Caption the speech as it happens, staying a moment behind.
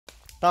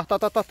ta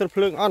từ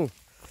phượng ăn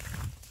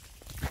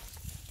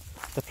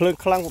từ phượng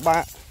khăng của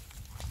bạn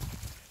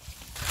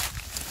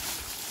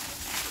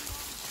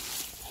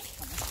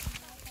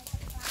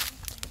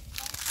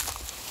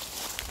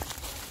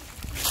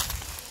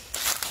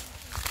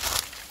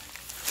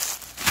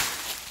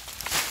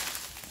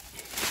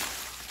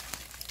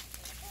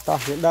ta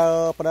hiện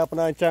đờ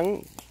pada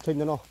trắng thình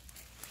cho nó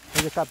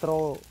cái cà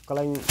trô cái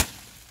lạnh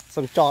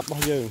sừng chọt bao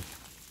nhiêu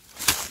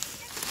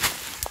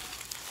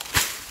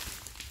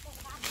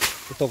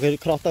tổ cái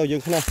cross tàu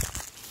dương thế này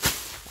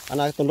anh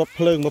ấy tụi nó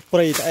phượng một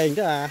prey tại anh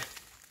chứ à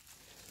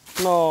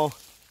nó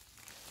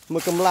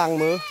mới cầm lăng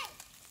mới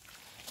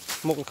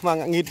một mang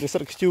ngã nghít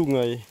rất chiu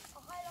người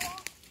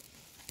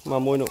mà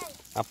môi nụ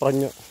à prey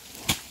nhở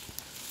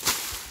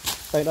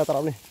tay đã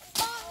tao này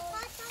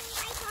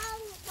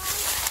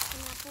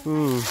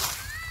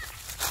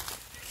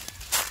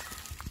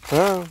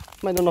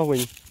mấy nó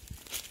mình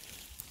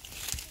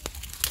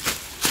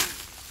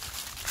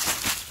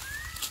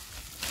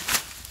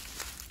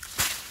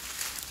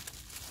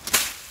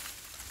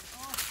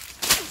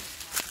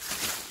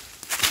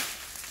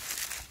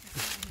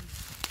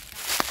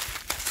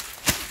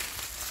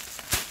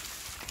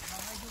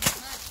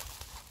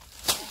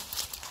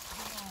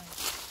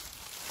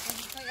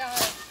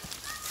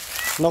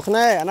nó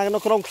khné anh ấy nó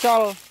không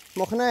xal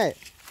một khné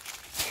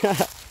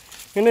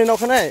cái này nó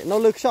khné nó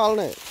lực xal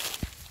này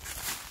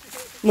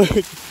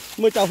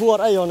mới chào vua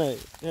đây rồi này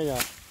nghe nhở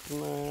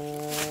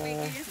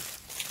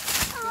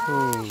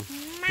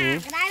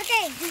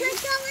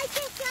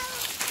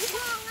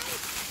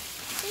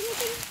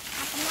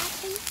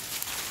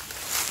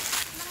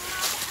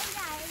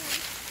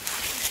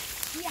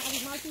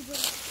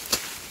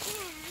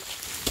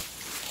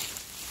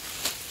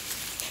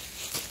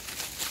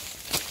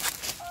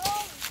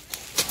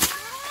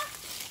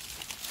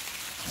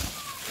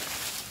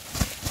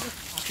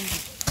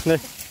này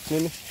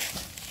này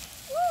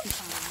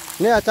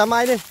nè chả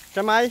mai đi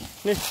chả mai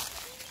nè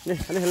nè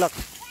anh này lật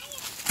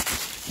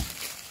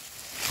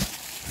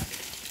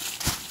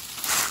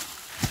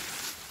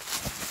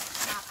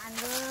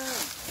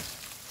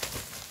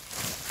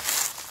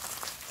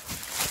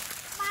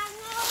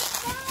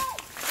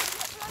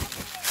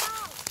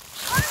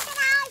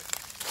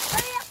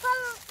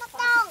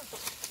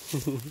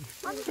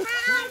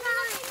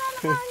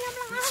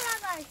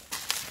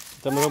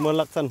cho nó mưa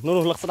lật sân nó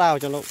lật sao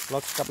cho nó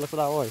lật cặp lật sao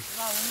rồi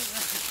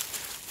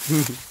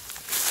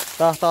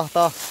to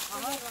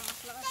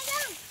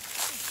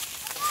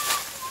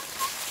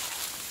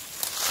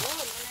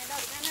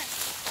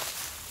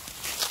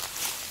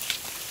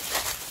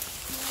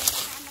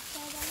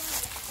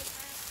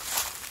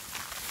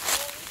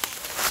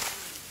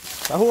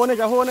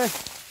chào huôn này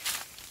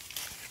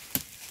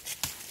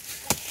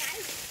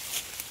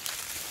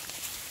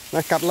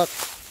này cặp lật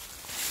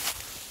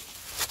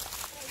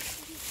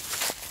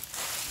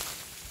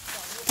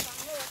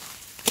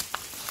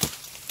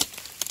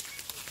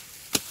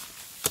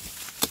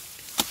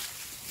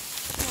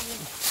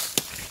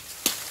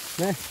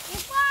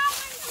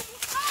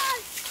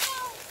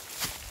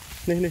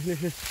này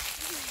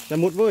là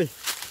một vui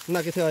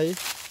là cái thời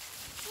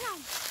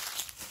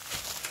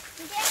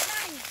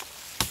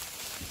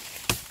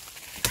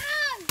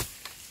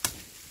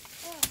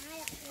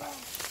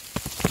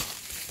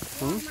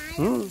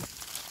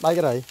đây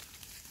cái này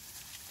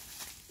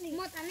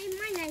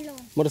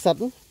một sật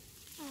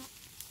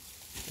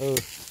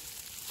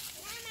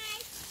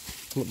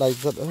một đầy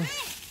sật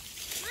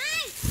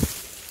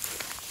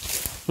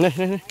này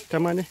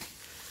cảm ơn đi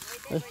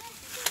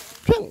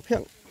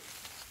phiền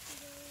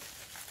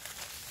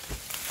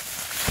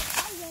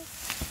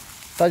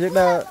ta trước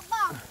đây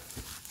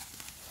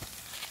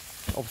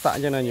ốc xạ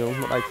như này nhiều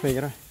một đầy phê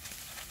cái này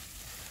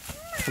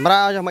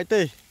ra cho mấy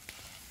tỷ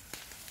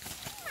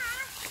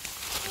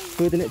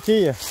từ tiền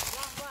chi à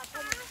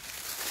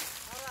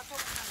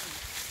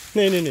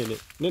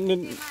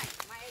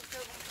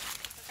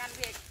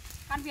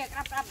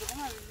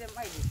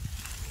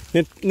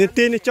nên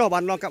tiền cho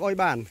bạn lo cặp oi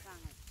bản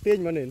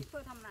tiền mà nên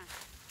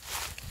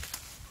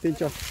tiền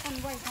cho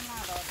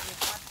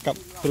cặp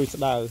tôi sẽ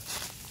đào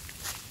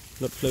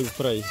lột lưng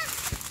phơi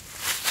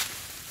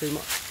tiền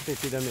mà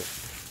tiền đâu nữa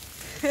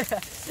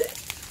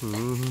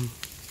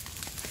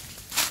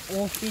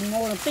ô tiền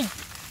ngô làm tinh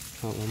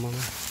mama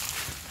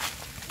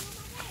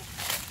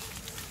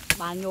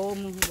bà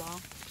nhôm bỏ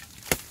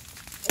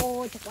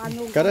ô chắc bà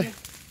nhôm cái đấy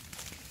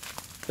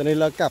cái này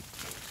là cặp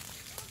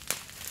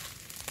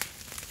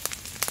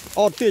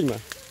tiền mà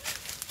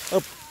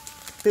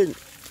tiền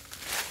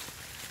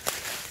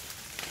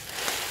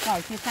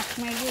rồi chia sạc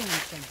mấy cái này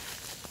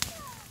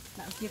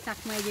đạo chia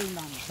sạc mấy cái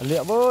bằng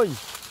liệu với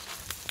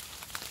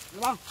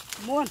vâng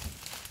muôn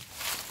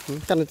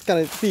cái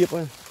này tiệp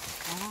rồi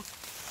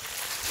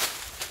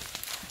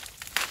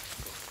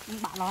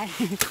bạn nói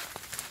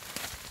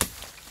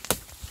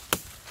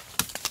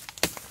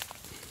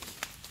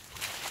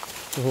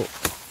hộ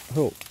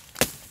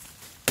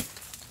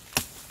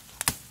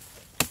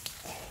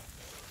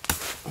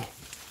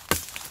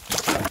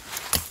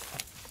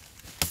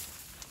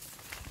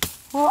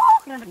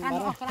lên ăn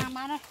nó làm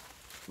ăn đấy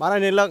bán này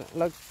nên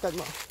lợn cạnh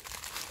mà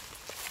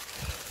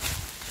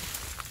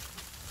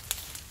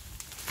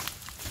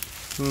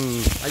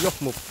ai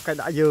dốc một cái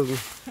đã dường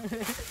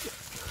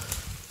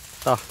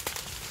tao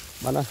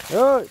bạn ơi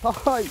ơi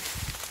thôi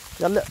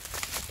dần lệ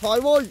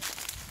thôi vui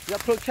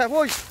nhập được xe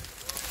vui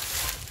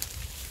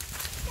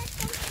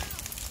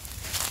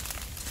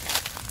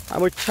hai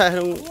mươi xe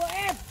không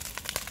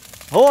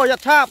thôi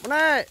giặt chạp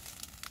này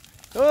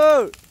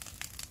thôi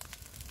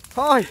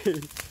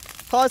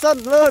thôi sân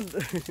lên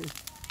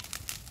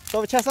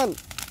tôi che sân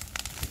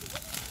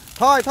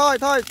thôi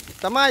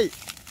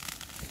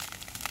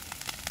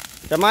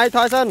chả may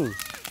thôi sân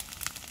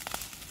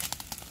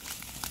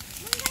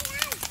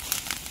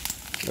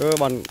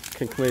bọn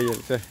khinh khmì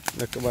chơi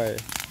được cái bài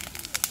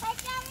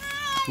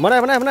mà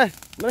này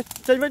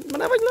chơi với mà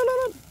này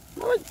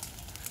lên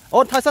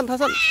ôn thôi sân thôi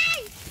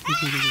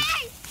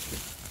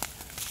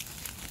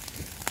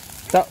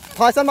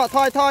sân mà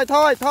thôi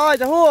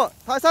chả hua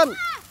thôi sân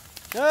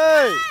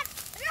ê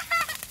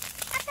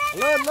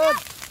lên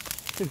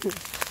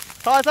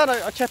thôi sân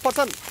này chẹp pot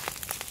sân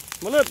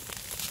mà lên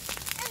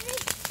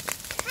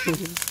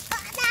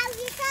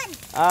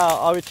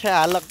ở bị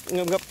che lật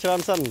ngập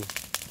trơn sân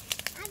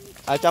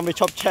ai chăm bị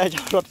chọc che cho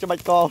rốt cho bạch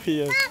co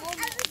thì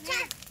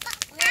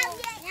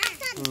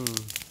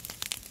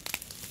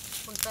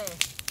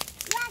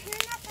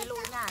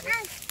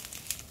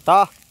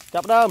ta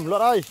chập đơm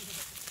luật ơi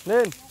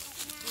nên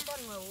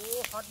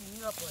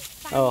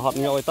hot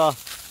nhồi ta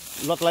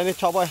luật lấy đi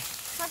chọc ơi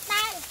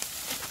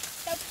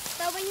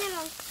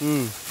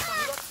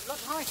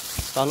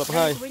ta luật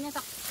hơi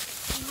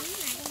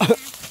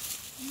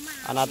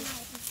anh ăn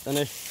đây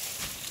này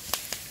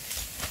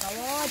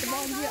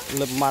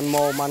lập màn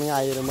mò màn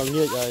ngày rồi mà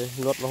nghiệt rồi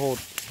luật là hột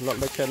luật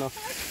bạch trên nó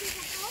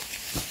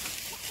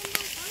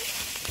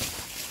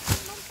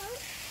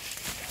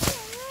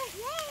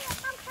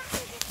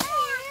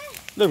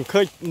đừng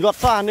khơi luật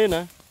xa nên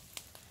nè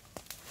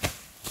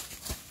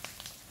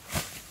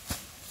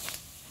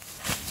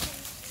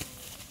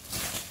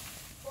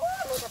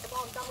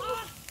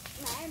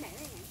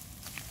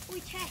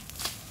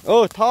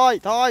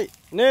thôi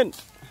nên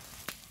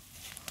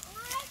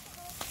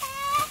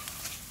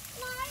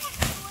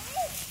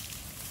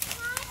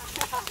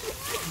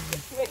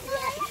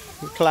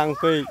khlang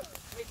phi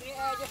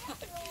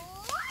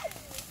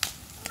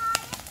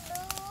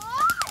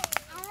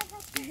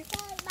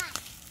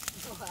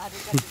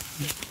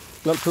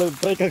lợn phơi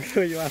phơi cả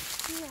khơi vào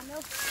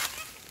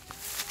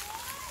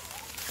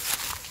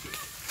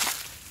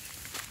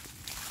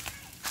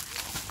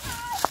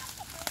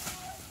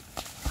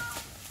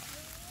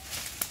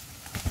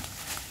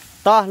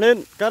ta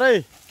lên cả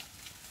đây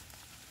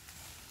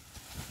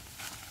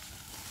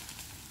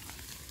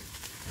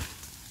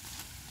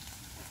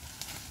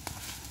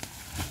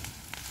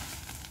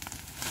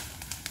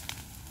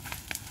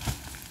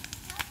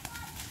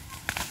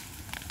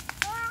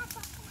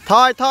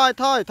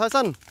thôi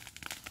sân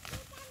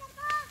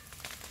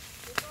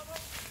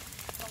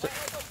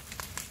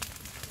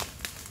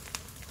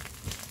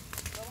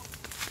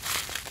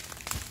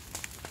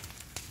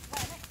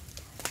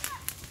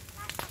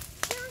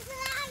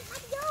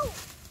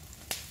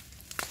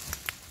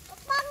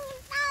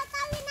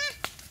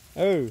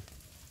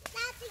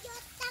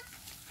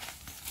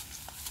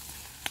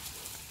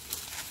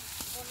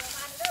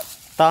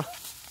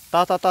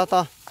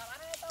ta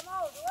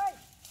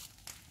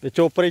để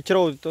cho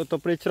pre-chro to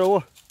pre-chro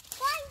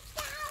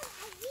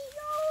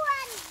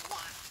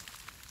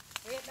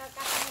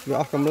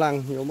gõ cầm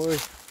lăng nhiều mới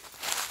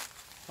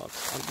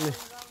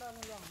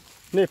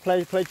nè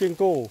play chương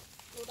cô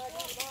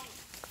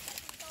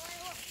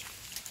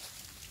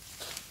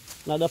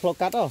là đập lọc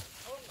cắt không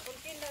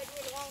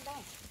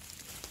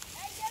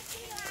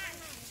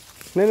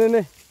nè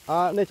nè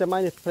chả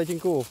may nè play chương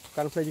cô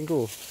can play chương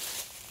cô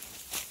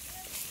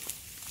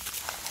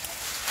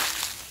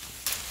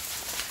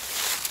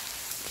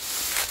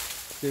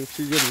chương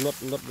sử dụng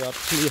luật gạt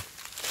kia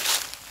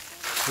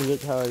như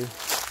thời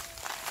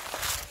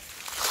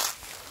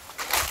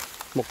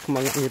một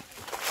măng nhịp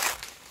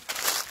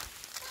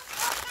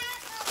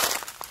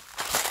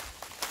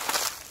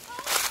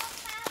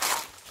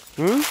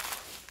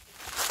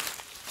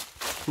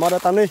mà đã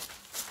tạm đi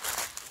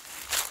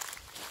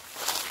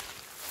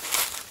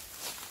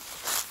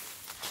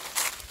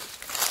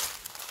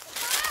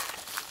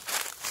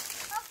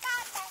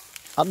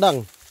áp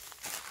đằng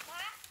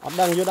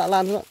vô đã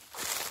lan nữa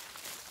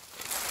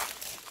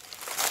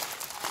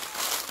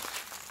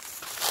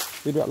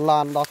đi đoạn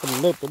lan đó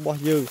cần lớp bao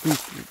nhiêu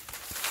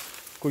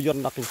cô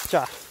dân đặt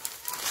trả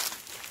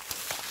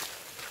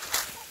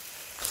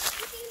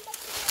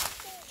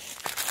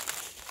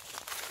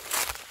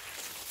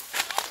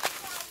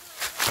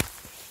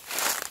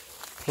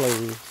play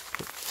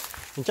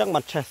chắc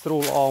mặt chè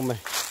sưu om này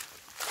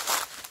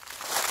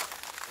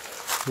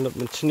lập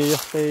mình chia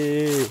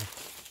tê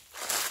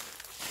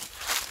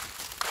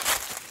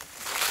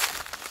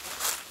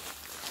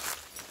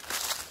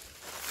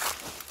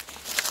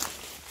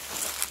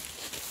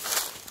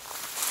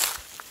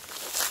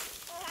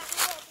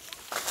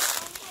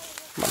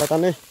mặt đây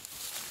tan đi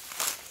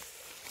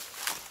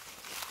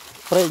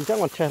prey chắc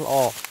còn che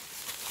lò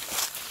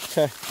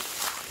che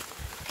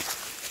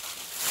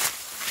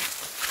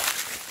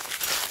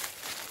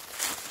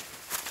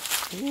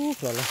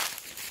rồi